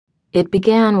It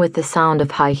began with the sound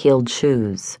of high-heeled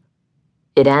shoes.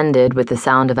 It ended with the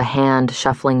sound of a hand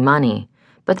shuffling money,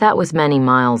 but that was many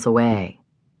miles away.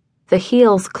 The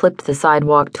heels clipped the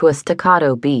sidewalk to a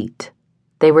staccato beat.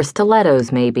 They were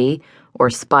stilettos, maybe, or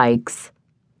spikes,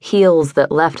 heels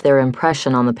that left their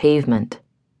impression on the pavement.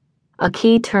 A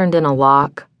key turned in a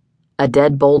lock, a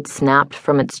deadbolt snapped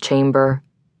from its chamber,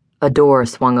 a door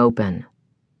swung open.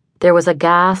 There was a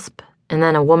gasp, and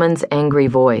then a woman's angry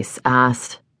voice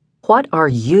asked, "What are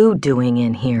you doing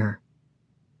in here?"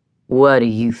 "What do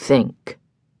you think?"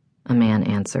 a man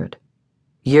answered.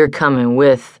 "You're coming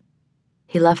with—"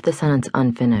 He left the sentence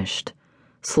unfinished,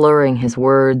 slurring his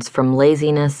words from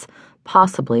laziness,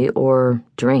 possibly, or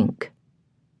drink.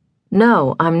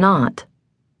 "No, I'm not."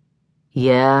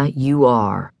 "Yeah, you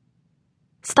are."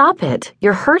 "Stop it!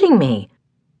 You're hurting me!"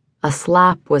 A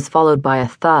slap was followed by a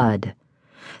thud,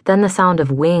 then the sound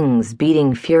of wings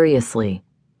beating furiously.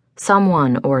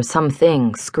 Someone or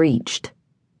something screeched.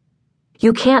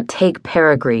 "You can't take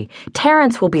Peregrine.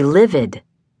 Terrence will be livid."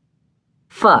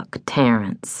 "Fuck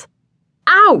Terrence."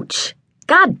 "Ouch!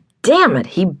 God damn it,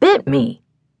 he bit me."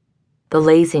 The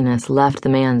laziness left the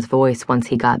man's voice once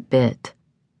he got bit.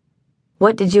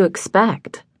 "What did you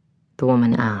expect?" the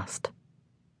woman asked.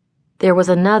 There was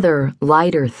another,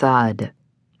 lighter thud.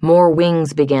 More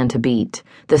wings began to beat.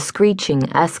 The screeching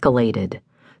escalated.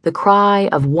 The cry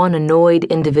of one annoyed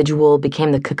individual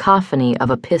became the cacophony of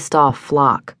a pissed-off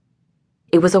flock.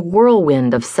 It was a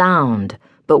whirlwind of sound,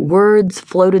 but words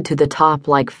floated to the top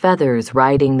like feathers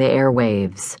riding the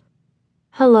airwaves.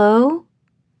 "Hello?"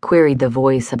 queried the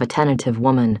voice of a tentative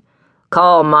woman.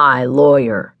 "Call my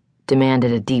lawyer,"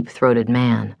 demanded a deep-throated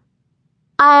man.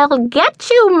 "I'll get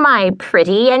you, my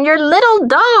pretty, and your little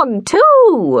dog,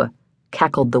 too,"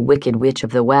 cackled the Wicked Witch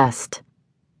of the West.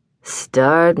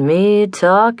 "Start me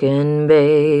talking,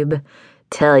 babe.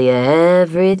 Tell you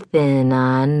everything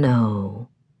I know,"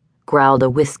 growled a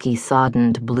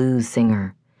whiskey-soddened blues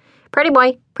singer. Pretty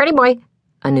boy,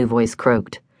 a new voice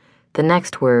croaked. The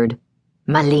next word,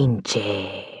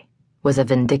 Malinche, was a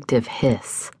vindictive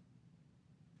hiss.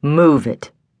 "Move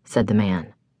it," said the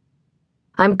man.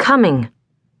 "I'm coming,"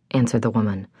 answered the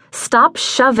woman. "Stop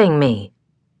shoving me."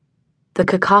 The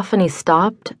cacophony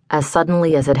stopped as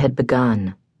suddenly as it had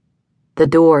begun. The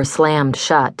door slammed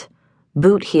shut.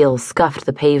 Boot heels scuffed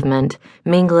the pavement,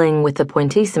 mingling with the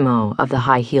pointissimo of the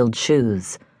high-heeled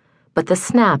shoes. But the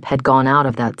snap had gone out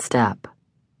of that step.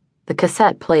 The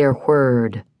cassette player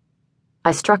whirred.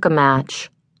 I struck a match,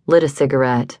 lit a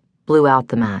cigarette, blew out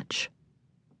the match.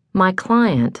 My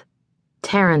client,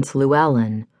 Terrence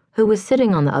Llewellyn, who was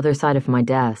sitting on the other side of my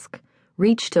desk,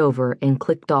 reached over and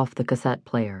clicked off the cassette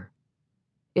player.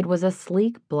 It was a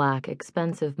sleek, black,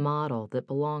 expensive model that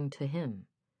belonged to him.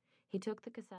 He took the cassette